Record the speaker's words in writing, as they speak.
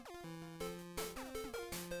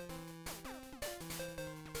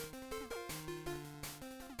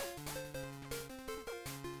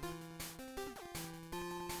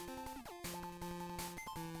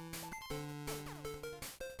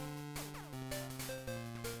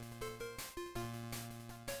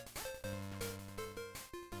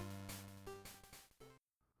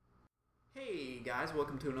guys,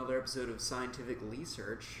 welcome to another episode of Scientific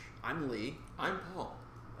Research. I'm Lee. I'm Paul.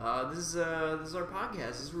 This is our podcast.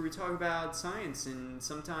 This is where we talk about science and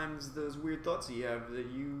sometimes those weird thoughts that you have that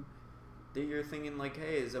you're thinking like,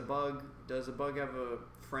 hey, does a bug have a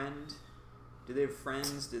friend? Do they have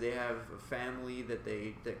friends? Do they have a family that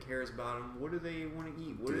cares about them? What do they want to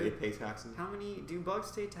eat? Do they pay taxes? How many do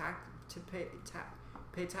bugs pay taxes?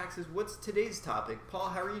 What's today's topic? Paul,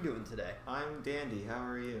 how are you doing today? I'm dandy. How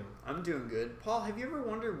are you? I'm doing good. Paul, have you ever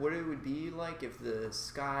wondered what it would be like if the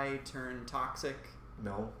sky turned toxic?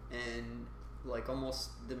 No. And like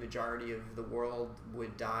almost the majority of the world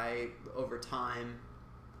would die over time.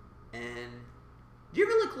 And do you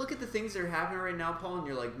ever look at the things that are happening right now, Paul, and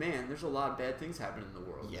you're like, man, there's a lot of bad things happening in the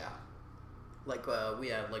world. Yeah. We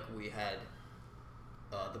had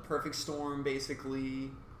the perfect storm,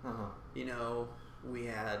 basically. You know, we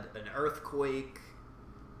had an earthquake,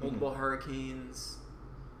 multiple hurricanes,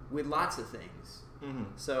 with lots of things.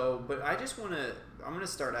 So, but I'm going to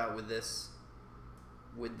start out with this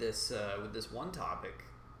one topic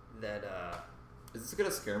that is this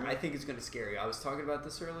gonna scare me? I think it's going to scare you. I was talking about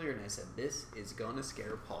this earlier, and I said this is going to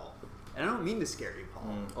scare Paul, and I don't mean to scare you,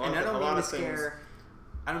 Paul, and I don't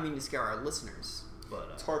mean to scare our listeners. But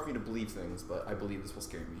it's hard for me to believe things, but I believe this will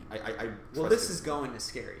scare me. This is going to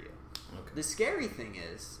scare you. Okay. The scary thing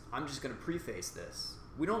is, I'm just going to preface this.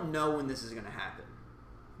 We don't know when this is going to happen.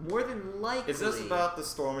 More than likely... Is this about the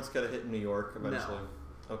storm that's going to hit New York eventually?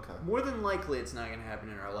 No. Okay. More than likely it's not going to happen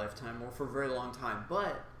in our lifetime or for a very long time,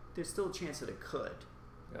 but there's still a chance that it could.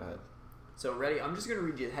 Go ahead. So, ready? I'm just going to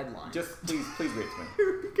read you the headline. Just please read to me.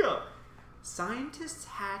 Here we go. Scientists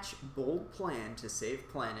hatch bold plan to save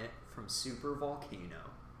planet from super volcano.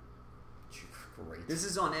 Great. This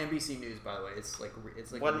is on NBC News, by the way. It's like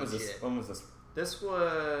when was this? When was this? This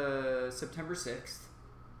was September 6th.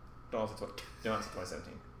 No, it's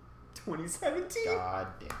 2017. 2017? God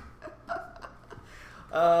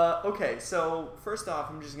damn. Okay, so first off,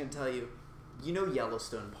 I'm just going to tell you,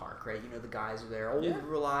 Yellowstone Park, right? You know the guys are there. Old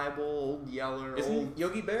Reliable, Old Yeller. Isn't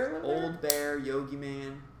Yogi Bear live there? Old Bear, Yogi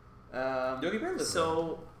Man. Yogi Bear lives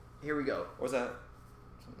there. Here we go. Or was that...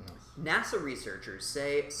 NASA researchers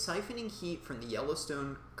say siphoning heat from the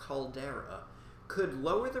Yellowstone caldera could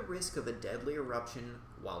lower the risk of a deadly eruption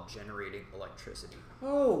while generating electricity.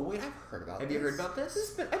 Oh, wait, I've heard about this. Have you heard about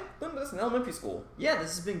this? I learned this in elementary school. Yeah,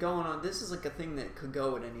 this has been going on. This is like a thing that could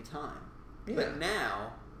go at any time. Yeah. But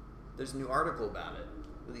now, there's a new article about it.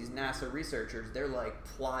 With these NASA researchers, they're like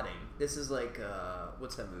plotting. This is like,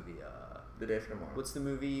 what's that movie? The Day After Tomorrow. What's the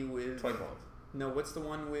movie with... 2012. No, what's the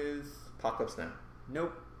one with... Apocalypse Now.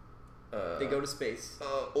 Nope. They go to space.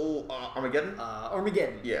 Armageddon?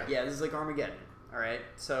 Armageddon. Yeah. Yeah, this is like Armageddon. Alright,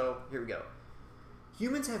 so here we go.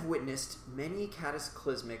 Humans have witnessed many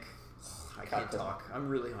cataclysmic... I can't talk. I'm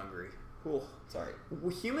really hungry. Cool. Sorry.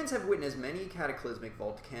 Humans have witnessed many cataclysmic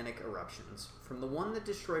volcanic eruptions, from the one that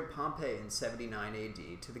destroyed Pompeii in 79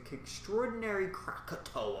 AD to the extraordinary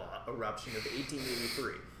Krakatoa eruption of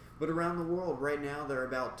 1883. But around the world right now, there are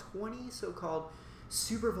about 20 so-called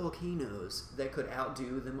supervolcanoes that could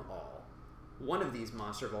outdo them all. One of these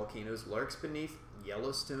monster volcanoes lurks beneath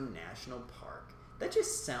Yellowstone National Park. That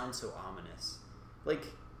just sounds so ominous.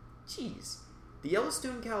 Like, geez. The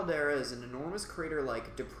Yellowstone caldera is an enormous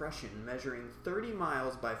crater-like depression measuring 30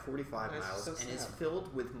 miles by 45 miles and is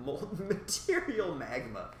filled with molten material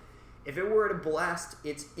magma. If it were to blast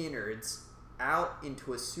its innards out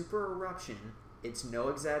into a super eruption, it's no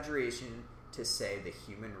exaggeration to say the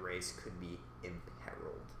human race could be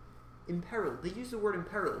imperiled. Imperiled. They use the word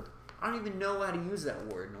imperiled. I don't even know how to use that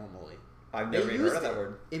word normally. I've never even heard of that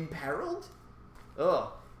word. Imperiled?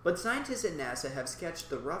 Ugh. But scientists at NASA have sketched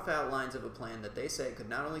the rough outlines of a plan that they say could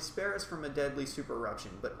not only spare us from a deadly super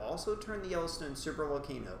eruption, but also turn the Yellowstone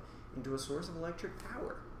supervolcano into a source of electric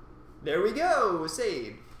power. There we go!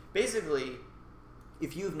 Saved! Basically,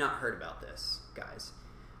 if you've not heard about this, guys,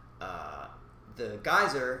 the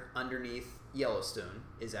geyser underneath Yellowstone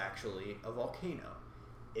is actually a volcano.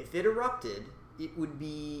 If it erupted, it would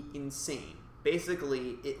be insane.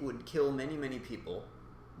 Basically, it would kill many, many people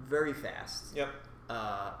very fast. Yep.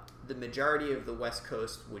 The majority of the West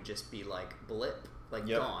Coast would just be like blip,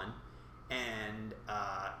 gone. And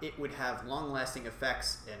it would have long-lasting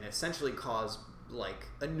effects and essentially cause like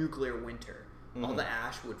a nuclear winter. All the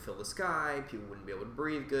ash would fill the sky, people wouldn't be able to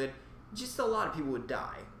breathe good. Just a lot of people would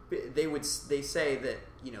die. They say that,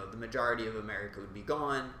 the majority of America would be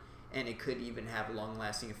gone, and it could even have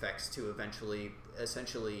long-lasting effects to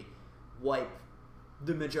essentially wipe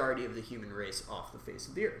the majority of the human race off the face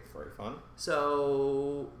of the earth. Very fun.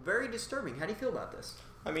 So, very disturbing. How do you feel about this?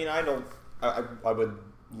 I mean, I would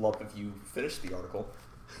love if you finished the article.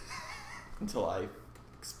 until I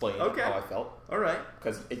explained Okay. how I felt. All right.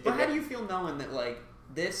 But how do you feel knowing that, like,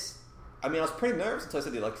 this... I mean, I was pretty nervous until I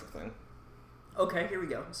said the electric thing. Okay, here we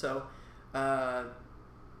go. So,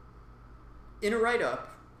 in a write-up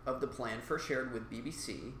of the plan first shared with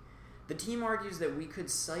BBC, the team argues that we could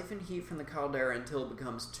siphon heat from the caldera until it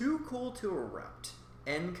becomes too cool to erupt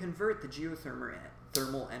and convert the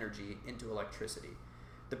geothermal energy into electricity.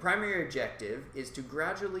 The primary objective is to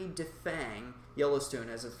gradually defang Yellowstone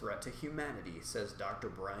as a threat to humanity, says Dr.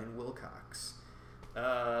 Brian Wilcox.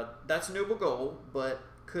 That's a noble goal, but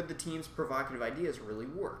could the team's provocative ideas really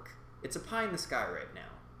work? It's a pie in the sky right now.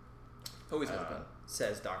 Always has been.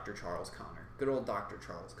 Says Dr. Charles Connor. Good old Dr.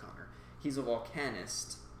 Charles Connor. He's a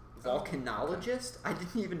volcanologist. Okay. I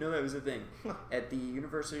didn't even know that was a thing. At the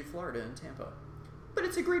University of Florida in Tampa. But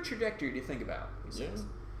it's a great trajectory to think about, he says.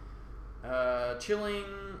 Chilling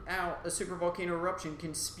out a supervolcano eruption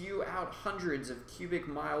can spew out hundreds of cubic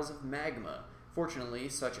miles of magma. Fortunately,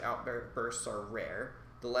 such outbursts are rare.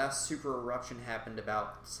 The last super eruption happened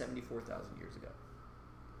about 74,000 years ago.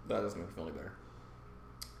 That doesn't make me feel any better.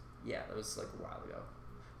 Yeah, that was like a while ago.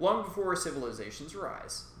 Long before civilization's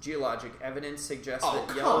rise, geologic evidence suggests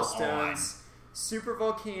that Yellowstone's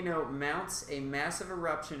supervolcano mounts a massive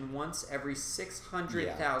eruption once every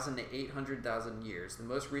 600,000 to 800,000 years. The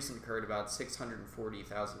most recent occurred about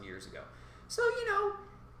 640,000 years ago. So,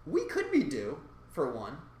 we could be due, for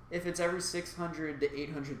one. If it's every 600 to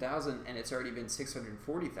 800,000 and it's already been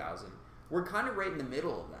 640,000, we're kind of right in the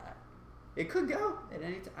middle of that. It could go at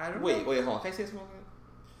any time. I don't know. Wait, hold on. Can I say something?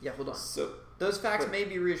 Yeah, hold on. So, those facts may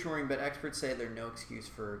be reassuring, but experts say they're no excuse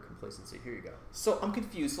for complacency. Here you go. So, I'm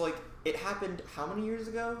confused. So, it happened how many years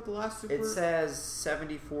ago, the last super? It says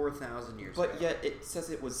 74,000 years ago. But yet, it says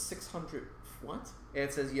it was 600... What?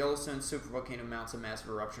 It says Yellowstone supervolcano mounts a massive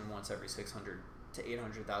eruption once every 600 to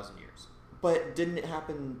 800,000 years. But didn't it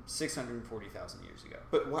happen... 640,000 years ago.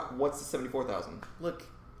 But what's the 74,000? Look,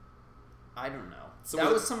 I don't know. So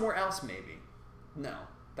that was somewhere else, maybe. No,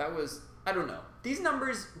 that was... I don't know. These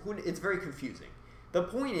numbers, it's very confusing. The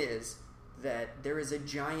point is that there is a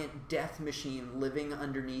giant death machine living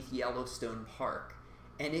underneath Yellowstone Park,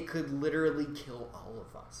 and it could literally kill all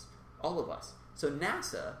of us. All of us. So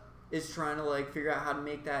NASA is trying to, figure out how to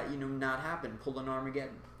make that, not happen. Pull an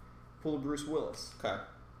Armageddon. Pull a Bruce Willis. Okay.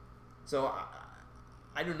 So,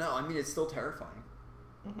 I don't know. I mean, it's still terrifying.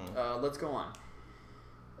 Mm-hmm. Let's go on.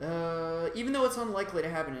 Even though it's unlikely to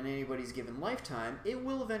happen in anybody's given lifetime, it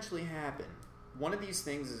will eventually happen. One of these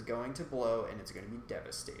things is going to blow, and it's going to be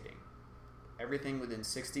devastating. Everything within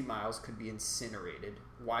 60 miles could be incinerated.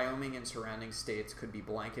 Wyoming and surrounding states could be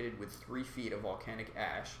blanketed with 3 feet of volcanic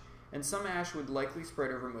ash, and some ash would likely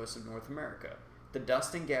spread over most of North America. The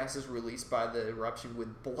dust and gases released by the eruption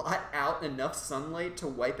would blot out enough sunlight to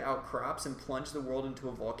wipe out crops and plunge the world into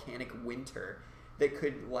a volcanic winter that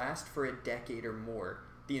could last for a decade or more.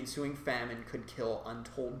 The ensuing famine could kill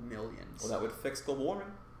untold millions. Well, that would fix global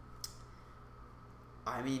warming.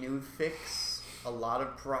 I mean, it would fix a lot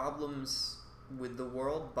of problems with the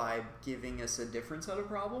world by giving us a different set of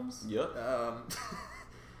problems. Yep.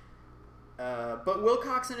 But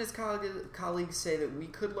Wilcox and his colleagues say that we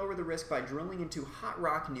could lower the risk by drilling into hot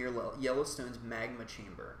rock near Yellowstone's magma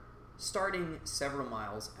chamber, starting several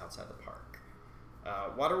miles outside the park.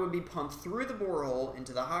 Water would be pumped through the borehole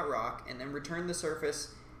into the hot rock and then return to the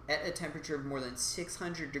surface at a temperature of more than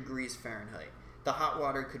 600 degrees Fahrenheit. The hot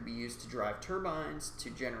water could be used to drive turbines to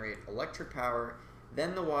generate electric power.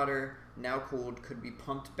 Then the water, now cooled, could be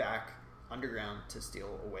pumped back underground to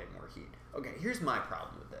steal away more heat. Okay, here's my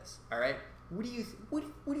problem with this. All right, what do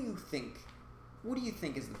you think? What do you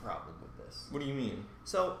think is the problem with this? What do you mean?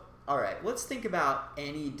 So, all right, let's think about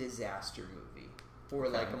any disaster movie or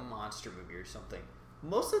like a monster movie or something.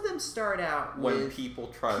 Most of them start out when with people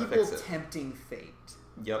try to fix it, tempting fate.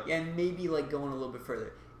 Yep. And maybe going a little bit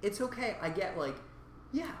further. It's okay. I get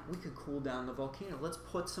yeah, we could cool down the volcano. Let's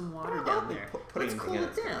put some water down there. Let's cool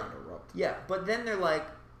it down. Yeah, but then they're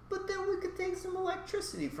but then we could take some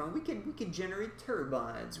electricity from. We could generate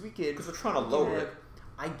turbines. We could, because we're trying to lower it.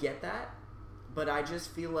 I get that, but I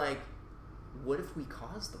just feel what if we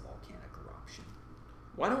cause the volcanic eruption?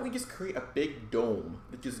 Why don't we just create a big dome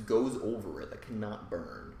that just goes over it that cannot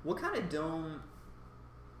burn? What kind of dome?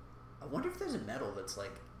 I wonder if there's a metal that's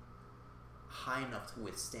high enough to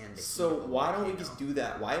withstand it. So why don't we just do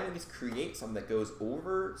that? Why don't we just create something that goes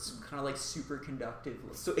over? Some kind of super conductive.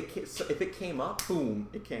 So if it came up, boom,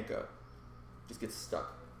 it can't go. Just gets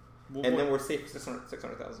stuck. Well, and then we're safe for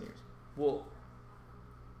 600,000 years. Well,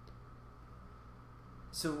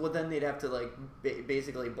 so then they'd have to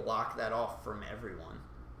basically block that off from everyone.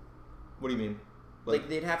 What do you mean? Like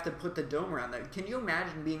they'd have to put the dome around that. Can you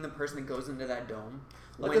imagine being the person that goes into that dome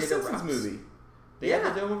like when the it Simpsons erupts? movie. They had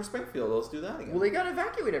the dome over Springfield. Let's do that again. Well, they got to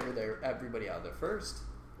evacuate everybody out of there first.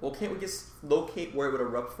 Well, can't we just locate where it would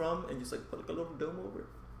erupt from and just like put like a little dome over it?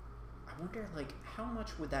 I wonder, like, how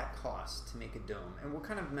much would that cost to make a dome, and what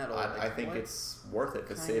kind of metal? I think it's worth it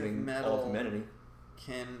because saving all of humanity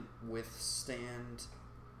can withstand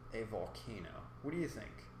a volcano. What do you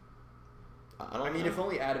think? I mean, if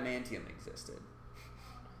only adamantium existed,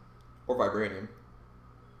 or vibranium.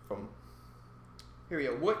 Here we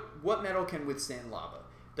go. What metal can withstand lava?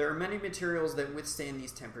 There are many materials that withstand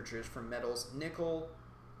these temperatures, from metals, nickel,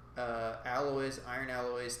 alloys, iron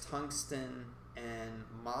alloys, tungsten, and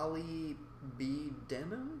molybdenum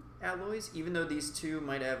alloys, even though these two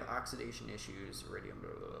might have oxidation issues, radium, blah,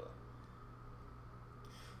 blah, blah.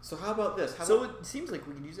 So how about this? It seems like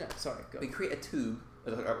we could use that. Sorry, go. We create a tube,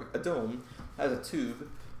 a dome, has a tube,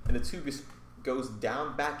 and the tube just goes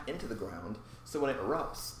down back into the ground, so when it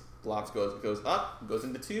erupts, the lava goes up, goes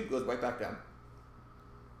into the tube, goes right back down.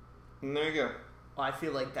 And there you go. I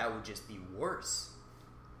feel like that would just be worse.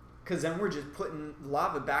 Because then we're just putting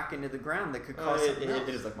lava back into the ground that could cause something else.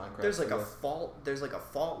 It is like Minecraft. There's like a fault. There's like a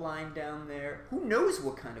fault line down there. Who knows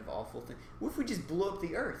what kind of awful thing? What if we just blew up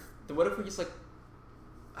the Earth? Then what if we just like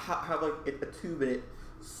have like a tube and it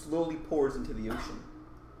slowly pours into the ocean?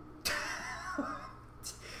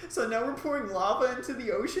 So now we're pouring lava into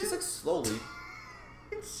the ocean. Just like slowly.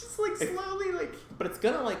 It's just like slowly, like. But it's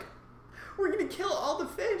gonna like. We're gonna kill all the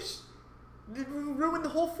fish. Ruin the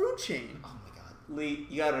whole food chain. Oh my god, Lee,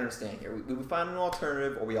 you gotta understand here. We find an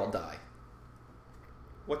alternative, or we all die.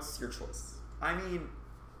 What's your choice? I mean,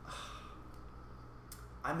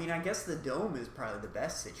 I guess the dome is probably the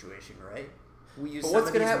best situation, right? We use. But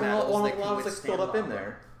what's gonna happen when all the lava's like filled up in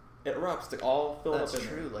there? It erupts. They all fill up in there. That's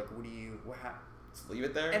true. Like, what happens? Just leave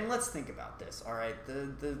it there. And let's think about this. All right,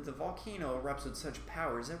 the volcano erupts with such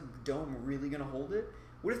power. Is that dome really gonna hold it?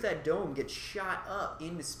 What if that dome gets shot up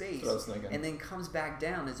into space and then comes back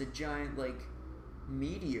down as a giant, like,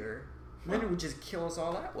 meteor? And then it would just kill us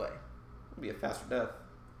all that way. It would be a faster death.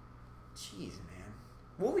 Jeez, man.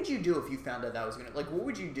 What would you do if you found out that was going to... Like, what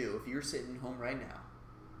would you do if you were sitting home right now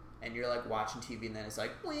and you're, like, watching TV and then it's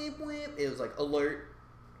like, bleep, bleep. It was like, alert,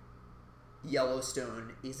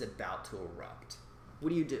 Yellowstone is about to erupt. What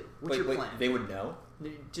do you do? What's your plan? They would know?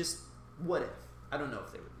 Just, what if? I don't know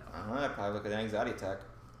if they would know. I don't know. I'd probably look at an anxiety attack.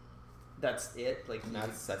 That's it? Like,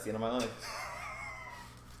 that's the end of my life.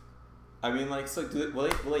 I mean, like, so will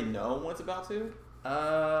they know when it's about to?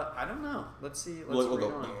 I don't know. Let's see. We'll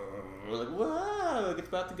go. We're like, whoa, it's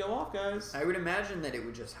about to go off, guys. I would imagine that it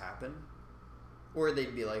would just happen. Or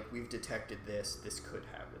they'd be like, we've detected this. This could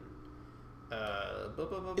happen.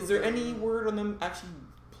 Is there any word on them actually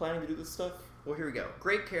planning to do this stuff? Well, here we go.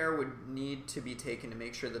 Great care would need to be taken to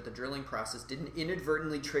make sure that the drilling process didn't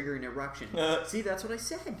inadvertently trigger an eruption. See, that's what I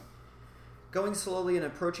said. Going slowly and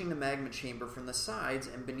approaching the magma chamber from the sides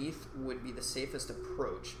and beneath would be the safest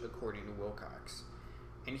approach, according to Wilcox.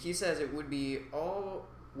 And he says it would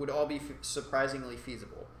all be surprisingly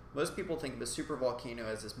feasible. Most people think of a supervolcano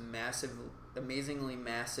as this massive, amazingly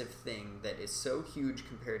massive thing that is so huge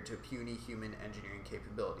compared to puny human engineering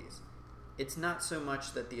capabilities. It's not so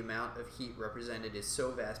much that the amount of heat represented is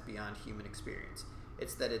so vast beyond human experience.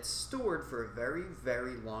 It's that it's stored for a very,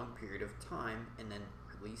 very long period of time and then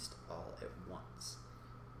released all at once.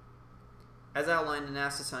 As outlined to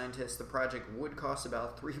NASA scientists, the project would cost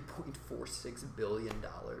about $3.46 billion.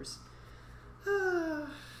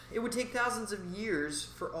 It would take thousands of years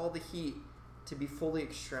for all the heat to be fully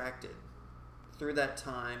extracted. Through that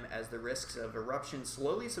time, as the risks of eruption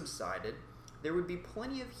slowly subsided, there would be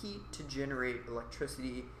plenty of heat to generate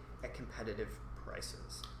electricity at competitive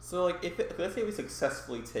prices. So, like, if let's say we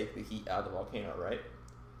successfully take the heat out of the volcano, right?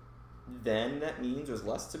 Then that means there's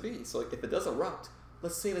less to be. So, like, if it does erupt,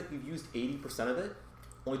 let's say, like, we've used 80% of it,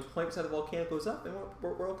 only 20% of the volcano goes up, and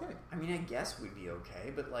we're okay. I mean, I guess we'd be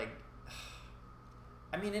okay, but, like...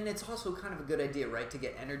 I mean, and it's also kind of a good idea, right, to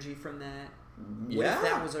get energy from that? Yeah. What if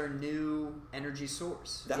that was our new energy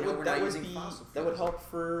source? That would help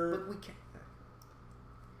for... But we can't...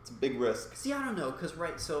 It's a big risk. See, I don't know, because,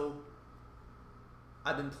 right, so...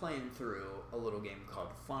 I've been playing through a little game called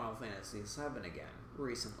Final Fantasy VII again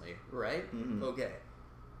recently, right? Mm-hmm. Okay.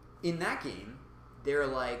 In that game, they're,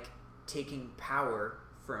 like, taking power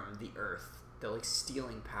from the Earth. They're, like,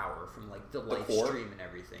 stealing power from, like, the life stream and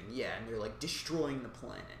everything. Yeah, and they're, like, destroying the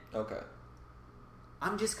planet. Okay.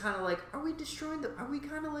 I'm just kind of like, are we destroying are we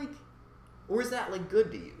kind of, like... Or is that, like,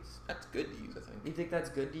 good to use? That's good to use, I think. You think that's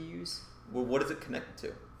good to use? Well, what is it connected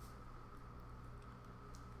to?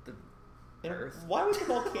 And Earth. why would the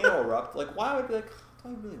volcano erupt? Like, why would, like, do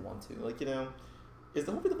I really want to? Like, you know, is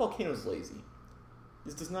the hope the volcano's lazy?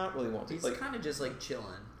 He does not really want to. He's like, kind of just, like, chilling.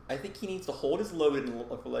 I think he needs to hold his load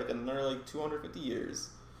for, like, another, like, 250 years.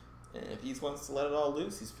 And if he wants to let it all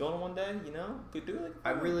loose, he's feeling it one day, you know? Could do it,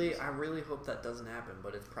 like, I really hope that doesn't happen,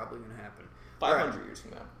 but it's probably going to happen. 500 years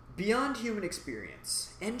from now. Beyond human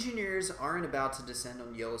experience, engineers aren't about to descend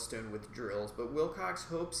on Yellowstone with drills, but Wilcox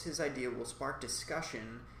hopes his idea will spark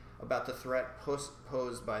discussion about the threat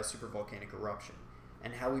posed by a supervolcanic eruption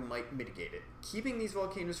and how we might mitigate it. Keeping these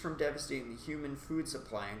volcanoes from devastating the human food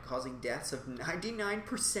supply and causing deaths of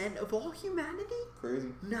 99% of all humanity? Crazy.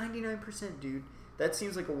 99%, dude. That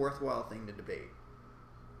seems like a worthwhile thing to debate.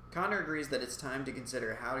 Connor agrees that it's time to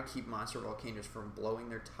consider how to keep monster volcanoes from blowing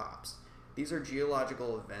their tops. These are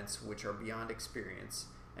geological events which are beyond experience,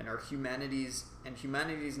 and humanity's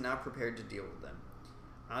not prepared to deal with them.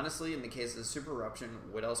 Honestly, in the case of the super eruption,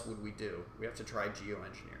 what else would we do? We have to try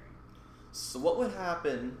geoengineering. So what would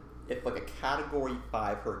happen if, like, a Category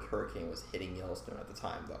 5 hurricane was hitting Yellowstone at the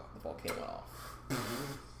time, though, the volcano went off?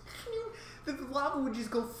 The lava would just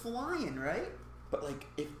go flying, right? But, like,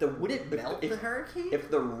 Would it melt the hurricane? If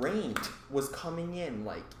the rain was coming in,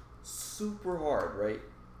 like, super hard, right?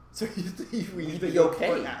 So we'd be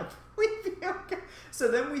okay. We'd be okay. So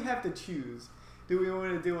then we have to choose. Do we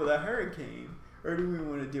want to deal with a hurricane or do we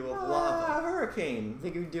want to deal with lava? Hurricane.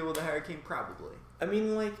 Think we deal with a hurricane? Probably. I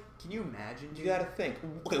mean, like, can you imagine? Dude? You gotta think.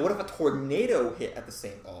 Okay, what if a tornado hit at the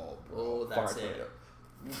same? Oh, bro. Oh, that's fire it. Tornado.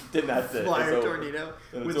 Then that's it. Fire tornado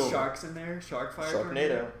with over. sharks in there. Shark fire Sharknado.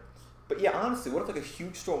 tornado. But yeah, honestly, what if, like, a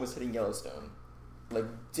huge storm was hitting Yellowstone, like,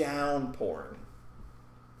 downpouring?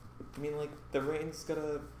 I mean, like, the rain's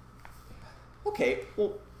gonna. Okay,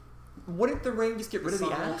 well, wouldn't the rain just get rid of the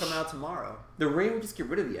sun ash? will come out tomorrow. The rain would just get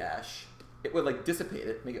rid of the ash. It would, like, dissipate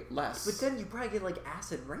it, make it less. But then you probably get, like,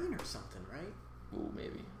 acid rain or something, right? Ooh,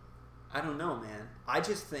 maybe. I don't know, man. I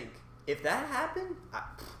just think if that happened,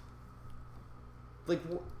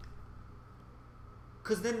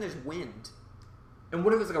 because then there's wind. And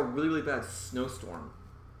what if it's like a really, really bad snowstorm?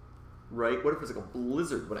 Right? What if it's like a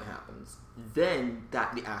blizzard when it happens? Then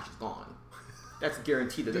the ash is gone. That's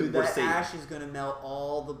guaranteed that Dude, we're that safe. ash is gonna melt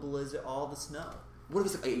all the snow. What if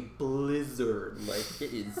it's like a blizzard? Like,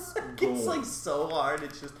 it is gone. It's like so hard.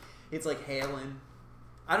 It's like hailing.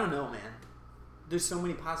 I don't know, man. There's so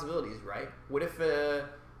many possibilities, right? What if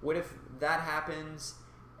that happens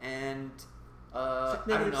and I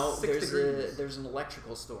don't know. There's an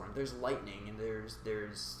electrical storm. There's lightning and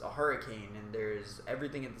there's a hurricane and there's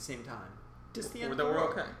everything at the same time. Just the end of the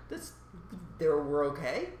world. Okay. We're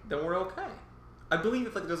okay. Then we're okay. I believe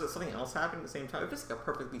if, like, there's something else happening at the same time, if it's like a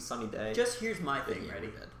perfectly sunny day. Just here's my thing, yeah, ready?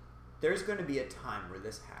 There's going to be a time where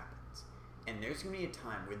this happens. And there's going to be a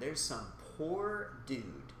time where there's some poor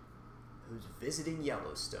dude who's visiting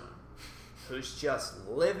Yellowstone, who's just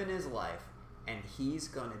living his life, and he's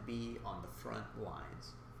going to be on the front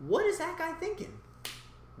lines. What is that guy thinking?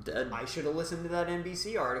 Dead. I should have listened to that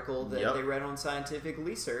NBC article that they read on Scientific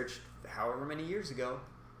Research however many years ago.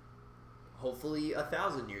 Hopefully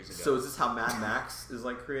 1,000 years ago. So is this how Mad Max is,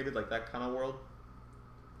 like, created? Like, that kind of world?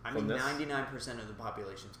 I mean, 99% of the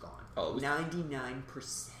population's gone. Oh,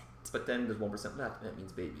 99%. But then there's 1% left, and that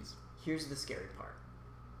means babies. Here's the scary part.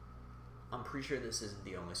 I'm pretty sure this isn't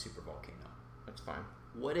the only supervolcano. That's fine.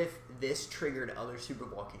 What if this triggered other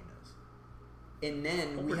supervolcanoes? And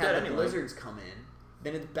then we had had the blizzards come in.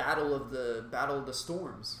 Then it's battle of the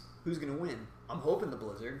storms. Who's gonna win? I'm hoping the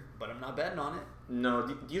blizzard, but I'm not betting on it. No,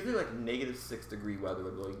 do you think, like, -6 weather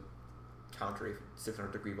would really counter a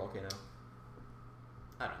 600-degree volcano?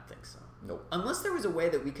 I don't think so. Nope. Unless there was a way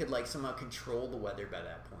that we could, like, somehow control the weather by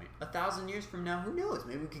that point. 1,000 years from now, who knows?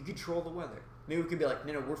 Maybe we could control the weather. Maybe we could be like,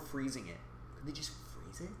 no, we're freezing it. Could they just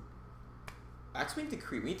freeze it? Actually,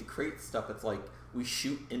 we need to create stuff that's like we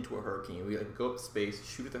shoot into a hurricane. We, like, go up to space,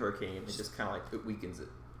 shoot at the hurricane, and just kind of, like, it weakens it.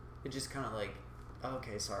 It just kind of like, oh,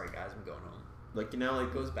 okay, sorry guys, I'm going home. Like, you know, like,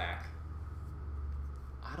 It goes back.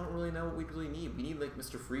 I don't really know what we really need. We need, like,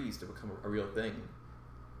 Mr. Freeze to become a real thing,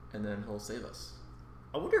 and then he'll save us.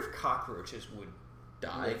 I wonder if cockroaches would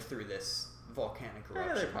Die live through this volcanic eruption.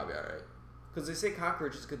 Yeah, they're probably alright. Because they say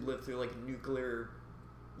cockroaches could live through, like, a nuclear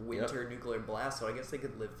winter, nuclear blast, so I guess they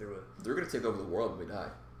could live through it. They're gonna take over the world when we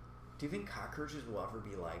die. Do you think cockroaches will ever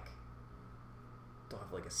be like, they'll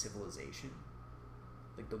have like a civilization?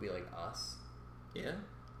 Like they'll be like us? Yeah.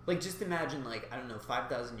 Like just imagine, like, I don't know,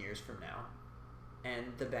 5,000 years from now,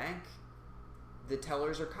 and the bank, the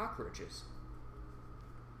tellers are cockroaches.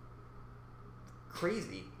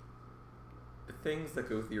 Crazy. The things that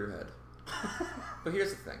go through your head. But here's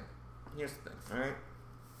the thing, alright?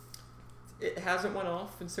 It hasn't went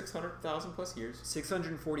off in 600,000 plus years.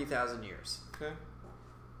 640,000 years. Okay.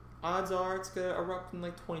 Odds are it's going to erupt in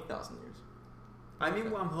like 20,000 years. I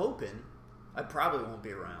mean, well, I'm hoping. I probably won't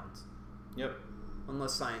be around. Yep.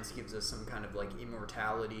 Unless science gives us some kind of like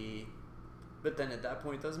immortality. But then at that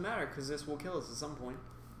point it doesn't matter because this will kill us at some point.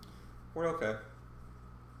 We're okay.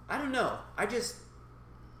 I don't know. I just...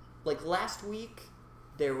 Like last week,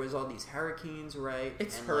 there was all these hurricanes, right?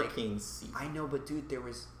 It's and hurricane season. I know, but dude, there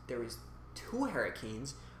was 2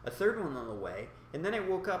 hurricanes, a third one on the way, and then I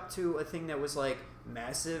woke up to a thing that was like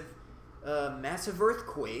massive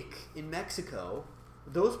earthquake in Mexico.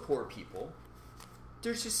 Those poor people.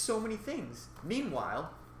 There's just so many things.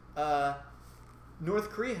 Meanwhile,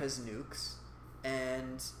 North Korea has nukes,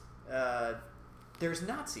 and there's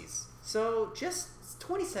Nazis. So just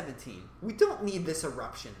 2017. We don't need this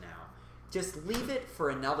eruption now. Just leave it for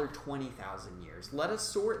another 20,000 years. Let us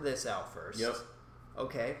sort this out first. Yep.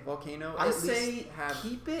 Okay, volcano. I say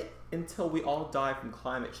keep it until we all die from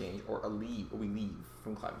climate change, or we leave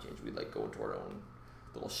from climate change. We like go into our own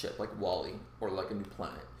little ship, like Wall-E, or like a new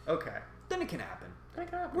planet. Okay, then it can happen.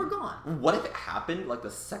 We're gone. What if it happened like the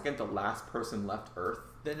second the last person left Earth?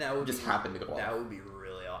 Then that would just happened to go off. That would be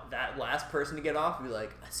really awesome. That last person to get off would be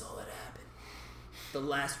like, I saw it happen. The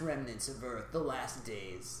last remnants of Earth, the last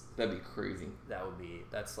days. That'd be crazy. That would be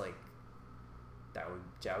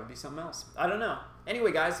something else. I don't know.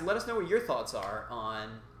 Anyway, guys, let us know what your thoughts are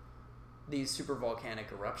on these super volcanic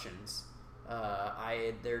eruptions.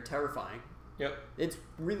 They're terrifying. Yep. It's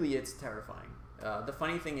terrifying. The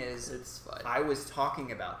funny thing is, it's fine. I was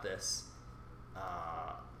talking about this.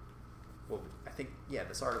 I think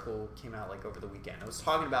this article came out like over the weekend. I was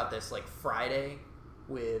talking about this like Friday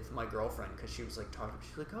with my girlfriend because she was like talking.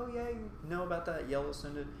 She's like, "Oh yeah, you know about that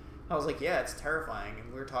Yellowstone?" I was like, "Yeah, it's terrifying."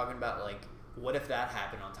 And we were talking about like, what if that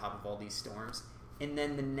happened on top of all these storms? And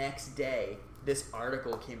then the next day, this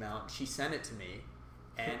article came out. She sent it to me,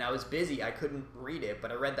 and I was busy. I couldn't read it,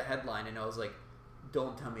 but I read the headline, and I was like,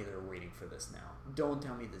 "Don't tell me they're waiting for this now. Don't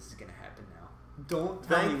tell me this is going to happen now. Don't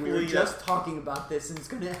tell me we were just talking about this and it's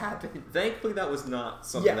going to happen." Thankfully, that was not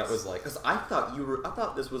something that was like, because I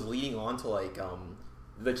thought this was leading on to like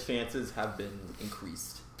the chances have been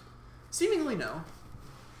increased. Seemingly no.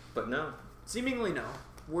 But no. Seemingly no.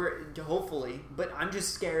 We're hopefully, but I'm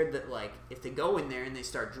just scared that like if they go in there and they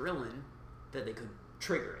start drilling, that they could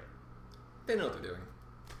trigger it. They know what they're doing.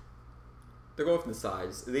 They're going from the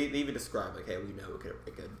sides. They even describe like, hey, we know it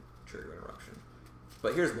could trigger an eruption.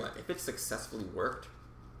 But here's what: if it successfully worked,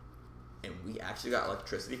 and we actually got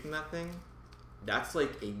electricity from that thing, that's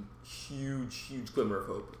like a huge glimmer of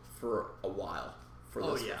hope for a while for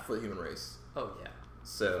the human race. Oh yeah.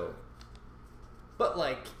 So, but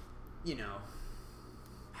like,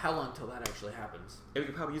 how long till that actually happens? And we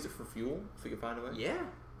could probably use it for fuel if we could find a way. Yeah.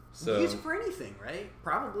 So use it for anything, right?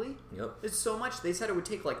 Probably. Yep. It's so much. They said it would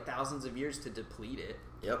take like thousands of years to deplete it.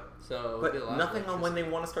 Yep. So, but nothing on when they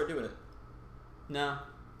want to start doing it. No.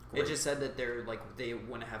 Great. It just said that they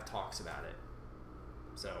want to have talks about it.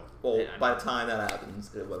 So. Well, by the time that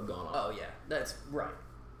happens, it would have gone on. Oh yeah, that's right.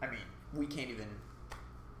 I mean, we can't even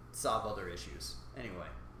solve other issues anyway.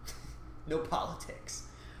 No politics.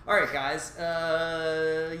 All right, guys.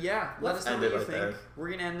 Let us know what you think. There. We're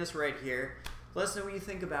gonna end this right here. Let us know what you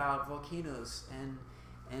think about volcanoes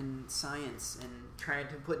and science and trying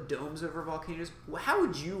to put domes over volcanoes. How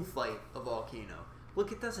would you fight a volcano?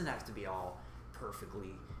 Look, it doesn't have to be all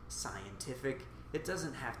perfectly scientific. It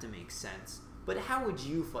doesn't have to make sense. But how would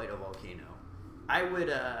you fight a volcano? I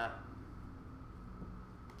would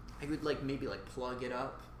maybe plug it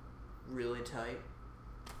up really tight.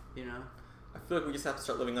 I feel like we just have to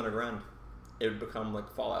start living underground. It would become like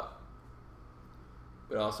Fallout.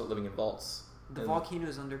 But also living in vaults. The volcano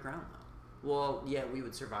is underground, though. Well, yeah, we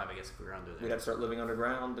would survive, I guess, if we were under there. We'd have to start living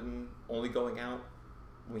underground and only going out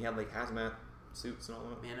when we had, hazmat suits and all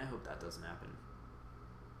that. Man, I hope that doesn't happen.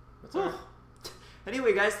 That's all right.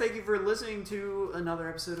 Anyway, guys, thank you for listening to another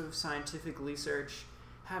episode of Scientific Research.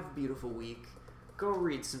 Have a beautiful week. Go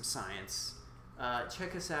read some science.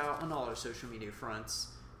 Check us out on all our social media fronts.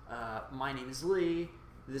 My name is Lee.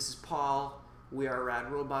 This is Paul. We are Rad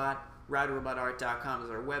Robot. RadRobotArt.com is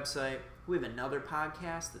our website. We have another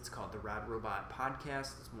podcast that's called the Rad Robot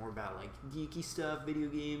Podcast. It's more about geeky stuff, video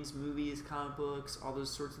games, movies, comic books, all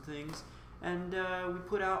those sorts of things. And we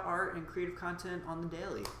put out art and creative content on the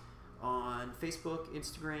daily on Facebook,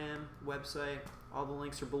 Instagram, website. All the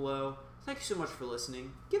links are below. Thank you so much for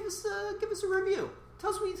listening. Give us a review.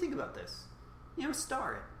 Tell us what you think about this.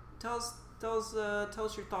 Star it. Tell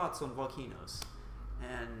us your thoughts on volcanoes.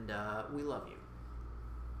 And we love you.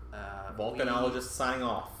 Volcanologist signing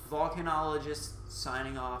off. Volcanologist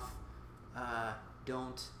signing off.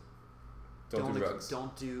 Don't do drugs.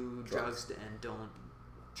 Don't do drugs and don't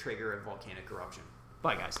trigger a volcanic eruption.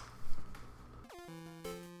 Bye, guys.